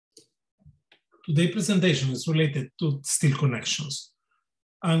Today's presentation is related to steel connections,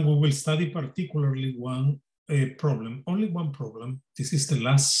 and we will study particularly one problem, only one problem. This is the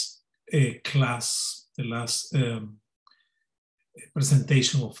last class, the last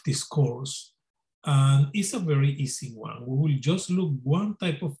presentation of this course, and it's a very easy one. We will just look one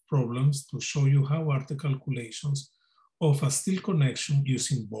type of problems to show you how are the calculations of a steel connection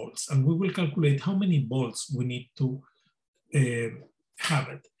using bolts, and we will calculate how many bolts we need to have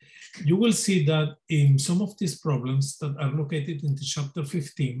it. You will see that in some of these problems that are located in the chapter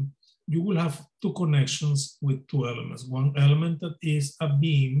 15, you will have two connections with two elements. One element that is a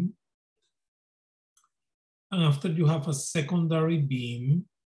beam, and after you have a secondary beam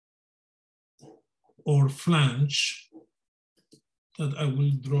or flange that I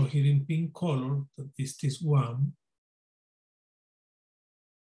will draw here in pink color, that is this one.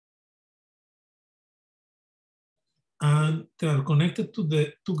 And they are connected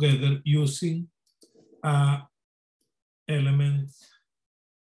together using an element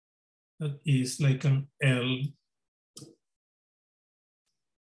that is like an L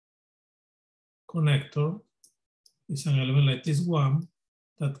connector. It's an element like this one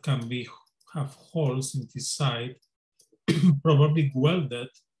that can have holes in this side, probably welded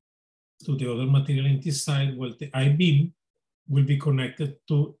to the other material in this side, while the I-beam will be connected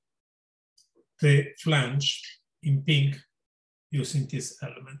to the flange in pink using this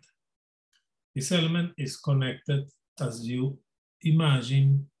element. This element is connected, as you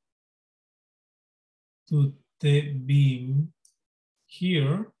imagine, to the beam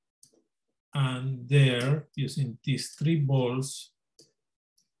here and there using these three bolts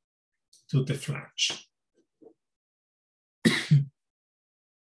to the flange.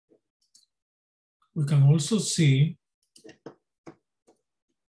 We can also see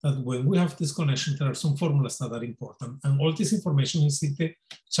that when we have this connection, there are some formulas that are important. And all this information is in the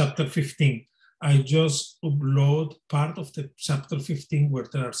chapter 15. I just upload part of the chapter 15 where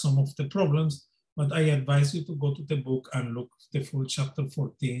there are some of the problems, but I advise you to go to the book and look the full chapter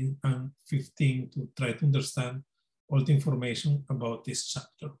 14 and 15 to try to understand all the information about this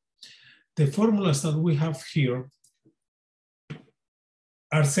chapter. The formulas that we have here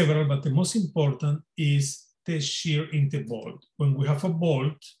are several, but the most important is the shear in the bolt. When we have a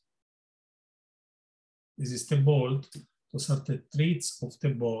bolt, this is the bolt, those are the threads of the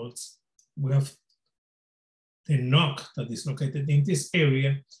bolts. We have the knock that is located in this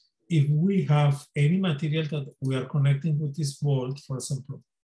area. If we have any material that we are connecting with this bolt, for example,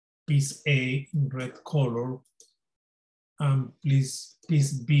 piece A in red color, and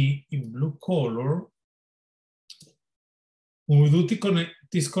piece B in blue color, when we do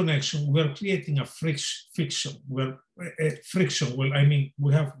this connection, we are creating a friction. Well, I mean,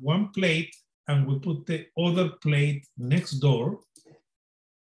 we have one plate and we put the other plate next door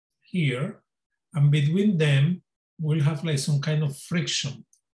here, and between them, we'll have like some kind of friction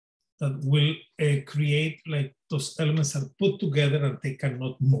that will create like those elements are put together and they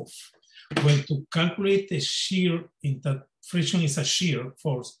cannot move. Well, to calculate the shear in that friction is a shear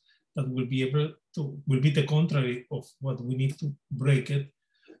force that will be the contrary of what we need to break it.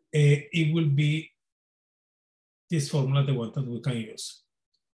 It will be this formula, the one that we can use.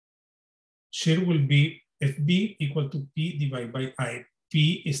 Shear will be FB equal to P divided by I.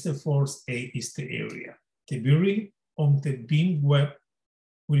 P is the force, A is the area. The bearing on the beam web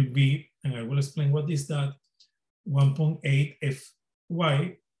will be, and I will explain what is that, 1.8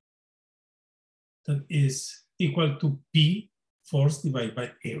 Fy, that is equal to P force divided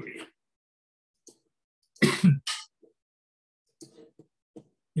by area.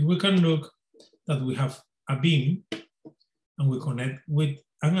 If we can look that we have a beam and we connect with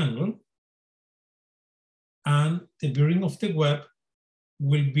an angle, and the bearing of the web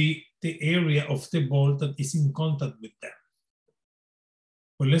will be the area of the bolt that is in contact with them.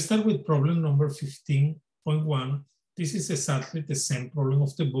 Well, let's start with problem number 15.1. This is exactly the same problem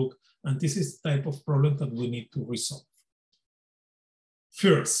of the book, and this is the type of problem that we need to resolve.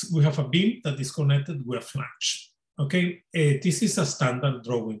 First, we have a beam that is connected with a flange. Okay, this is a standard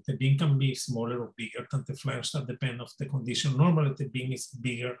drawing. The beam can be smaller or bigger than the flange, that depends on the condition. Normally, the beam is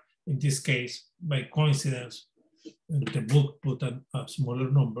bigger. In this case, by coincidence, the book put a smaller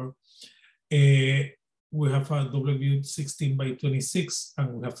number. We have a W16 by 26,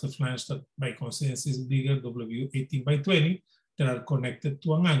 and we have the flange that by coincidence is bigger, W18 by 20. They are connected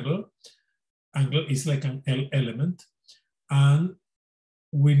to an angle. Angle is like an L element. And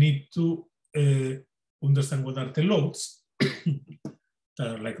we need to understand what are the loads. That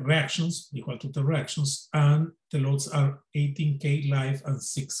are like reactions, equal to the reactions, and the loads are 18K live and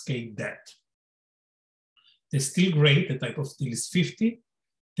 6K dead. The steel grade, the type of steel is 50.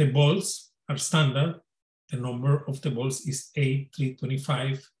 The bolts are standard. The number of the bolts is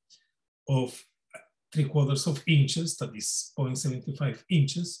 8,325 of 3/4 inches, that is 0.75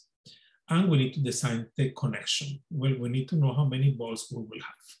 inches. And we need to design the connection. Well, we need to know how many bolts we will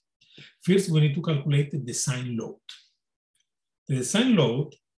have. First, we need to calculate the design load. The design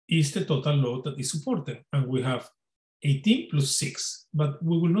load is the total load that is supported, and we have 18 plus 6, but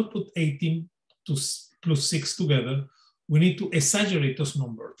we will not put 18 plus 6 together. We need to exaggerate those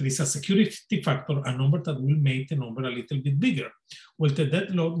numbers. There is a security factor, a number that will make the number a little bit bigger. Well, the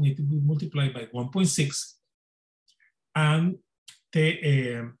dead load needs to be multiplied by 1.6, and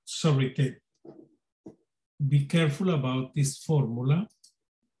be careful about this formula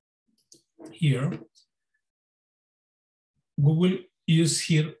here. We will use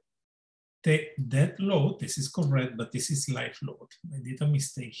here the dead load. This is correct, but this is live load. I did a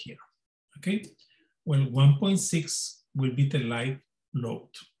mistake here, okay? Well, 1.6 will be the live load.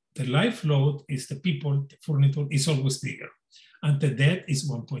 The live load is the people, the furniture is always bigger, and the dead is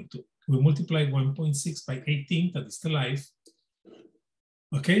 1.2. We multiply 1.6 by 18, that is the live,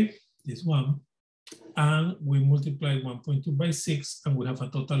 okay, this one, and we multiply 1.2 by 6, and we have a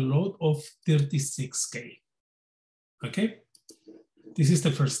total load of 36K, okay? This is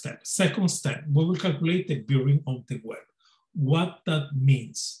the first step. Second step, we will calculate the bearing on the web. What that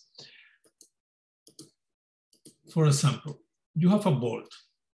means. For example, you have a bolt,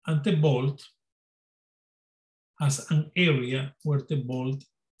 and the bolt has an area where the bolt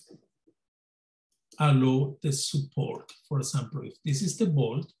allows the support. For example, if this is the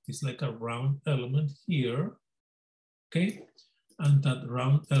bolt, it's like a round element here, okay? And that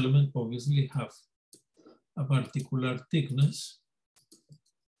round element obviously have a particular thickness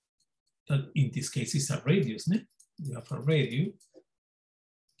that in this case is a radius, né? You have a radius,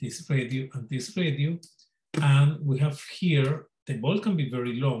 this radius and this radius, and we have here, the bolt can be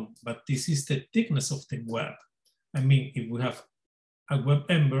very long, but this is the thickness of the web. I mean, if we have a web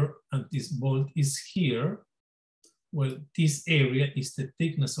member and this bolt is here, well, this area is the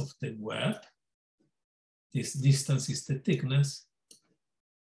thickness of the web. This distance is the thickness,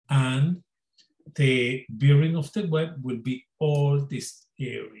 and the bearing of the web will be all this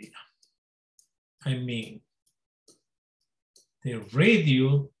area. I mean, the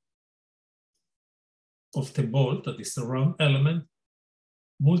radius of the bolt, that is the round element,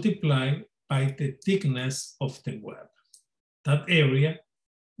 multiplied by the thickness of the web. That area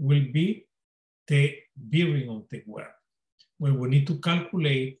will be the bearing on the web. Well, we need to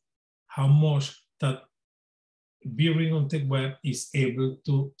calculate how much that bearing on the web is able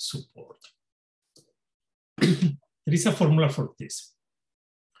to support. There is a formula for this.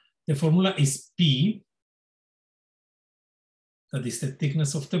 The formula is P, that is the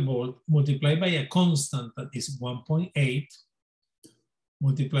thickness of the bolt, multiplied by a constant that is 1.8,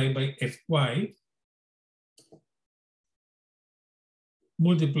 multiplied by Fy,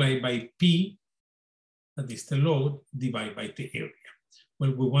 multiplied by P, that is the load, divided by the area.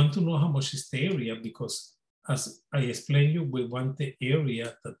 Well, we want to know how much is the area because, as I explained you, we want the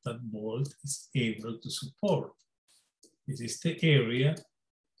area that that bolt is able to support. This is the area.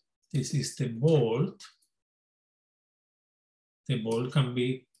 This is the bolt. The bolt can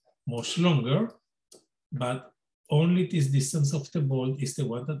be much longer, but only this distance of the bolt is the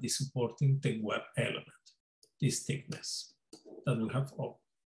one that is supporting the web element, this thickness that we have all.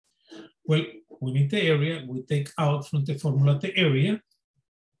 Well, we need the area. We take out from the formula the area.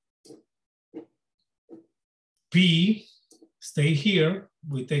 P, stay here.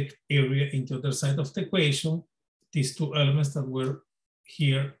 We take area into the other side of the equation. These two elements that were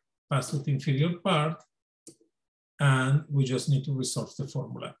here pass to the inferior part, and we just need to resolve the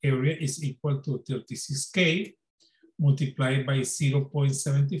formula. Area is equal to 36K multiplied by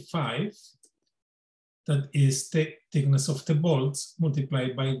 0.75. That is the thickness of the bolts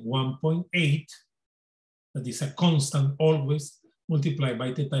multiplied by 1.8. That is a constant always, multiplied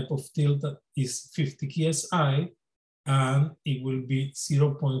by the type of tilt that is 50 KSI, and it will be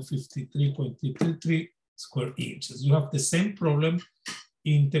 0.53.333 square inches. You have the same problem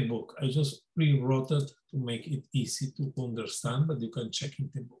in the book. I just rewrote it to make it easy to understand, but you can check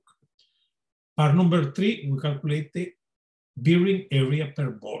in the book. Part number 3, we calculate the bearing area per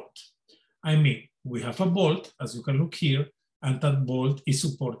bolt. I mean, we have a bolt, as you can look here, and that bolt is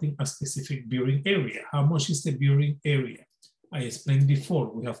supporting a specific bearing area. How much is the bearing area? I explained before,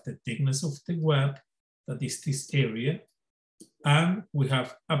 we have the thickness of the web, that is this area, and we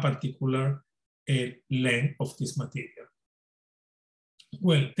have a particular length of this material.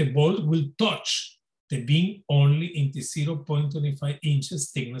 Well, the bolt will touch the beam only in the 0.25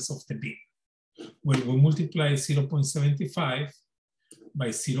 inches thickness of the beam. When we multiply 0.75 by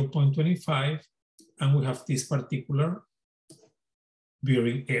 0.25, and we have this particular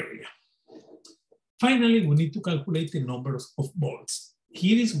bearing area. Finally, we need to calculate the numbers of volts.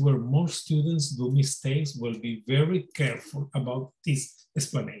 Here is where most students do mistakes. Will be very careful about this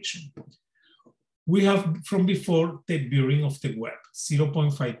explanation. We have from before the bearing of the web,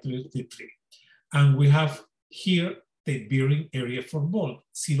 0.533, and we have here the bearing area for volt,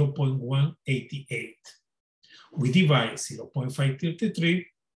 0.188. We divide 0.533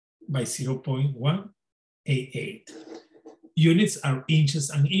 by 0.188. Units are inches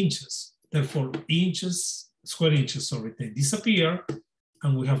and inches. Therefore, square inches, sorry, they disappear,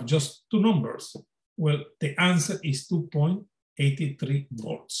 and we have just two numbers. Well, the answer is 2.83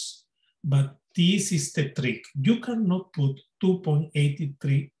 volts. But this is the trick. You cannot put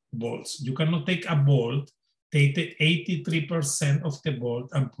 2.83 volts. You cannot take a volt, take the 83% of the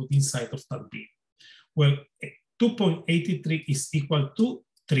volt and put inside of that bin. Well, 2.83 is equal to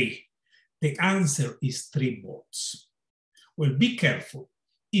 3. The answer is 3 volts. Well, be careful.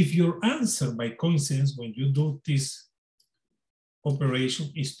 If your answer by coincidence when you do this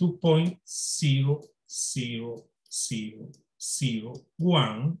operation is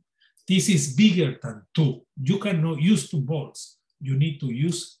 2.00001, this is bigger than 2. You cannot use 2 volts. You need to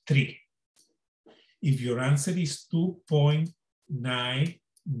use 3. If your answer is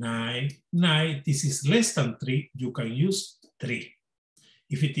 2.999, this is less than 3, you can use 3.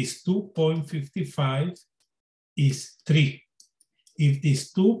 If it is 2.55, is 3. If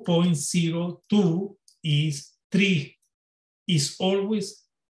this 2.02 is 3, is always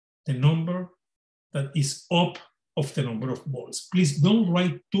the number that is up of the number of volts. Please don't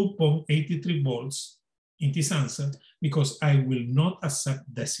write 2.83 volts in this answer because I will not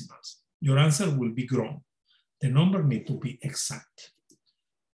accept decimals. Your answer will be wrong. The number needs to be exact.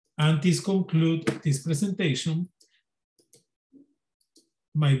 And this concludes this presentation.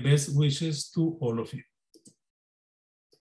 My best wishes to all of you.